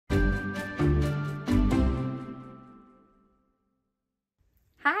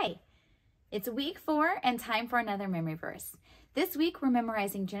Hi, it's week 4 and time for another memory verse. This week we're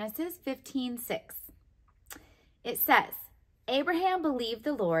memorizing Genesis 15:6. It says, Abraham believed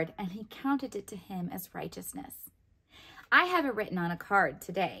the Lord and he counted it to him as righteousness. I have it written on a card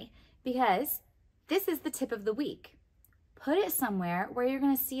today because this is the tip of the week. Put it somewhere where you're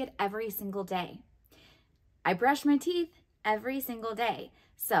going to see it every single day. I brush my teeth every single day,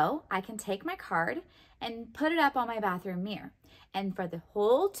 so I can take my card and put it up on my bathroom mirror. And for the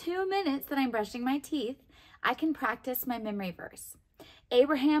whole 2 minutes that I'm brushing my teeth, I can practice my memory verse.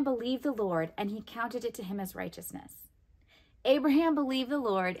 Abraham believed the Lord and he counted it to him as righteousness. Abraham believed the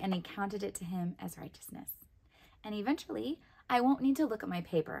Lord and he counted it to him as righteousness. And eventually, I won't need to look at my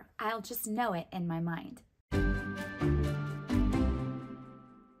paper. I'll just know it in my mind.